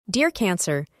Dear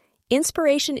Cancer,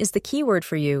 inspiration is the keyword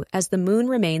for you as the moon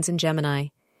remains in Gemini.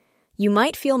 You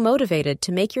might feel motivated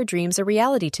to make your dreams a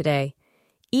reality today.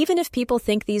 Even if people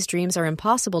think these dreams are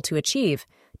impossible to achieve,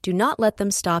 do not let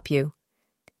them stop you.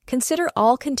 Consider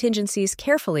all contingencies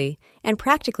carefully and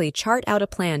practically chart out a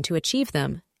plan to achieve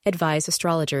them, advise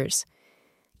astrologers.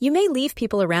 You may leave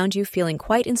people around you feeling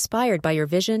quite inspired by your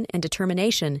vision and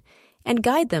determination and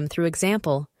guide them through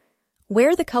example.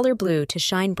 Wear the color blue to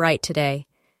shine bright today.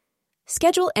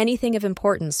 Schedule anything of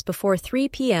importance before 3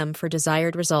 p.m. for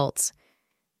desired results.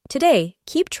 Today,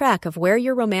 keep track of where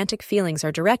your romantic feelings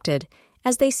are directed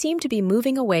as they seem to be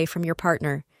moving away from your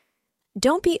partner.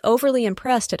 Don't be overly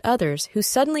impressed at others who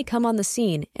suddenly come on the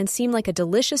scene and seem like a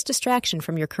delicious distraction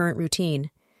from your current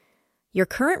routine. Your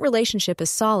current relationship is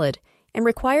solid and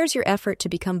requires your effort to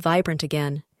become vibrant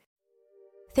again.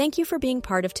 Thank you for being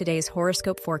part of today's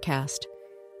horoscope forecast.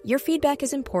 Your feedback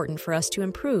is important for us to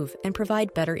improve and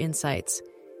provide better insights.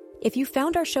 If you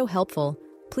found our show helpful,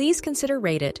 please consider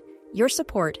rate it. Your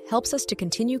support helps us to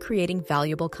continue creating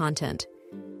valuable content.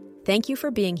 Thank you for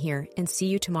being here and see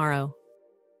you tomorrow.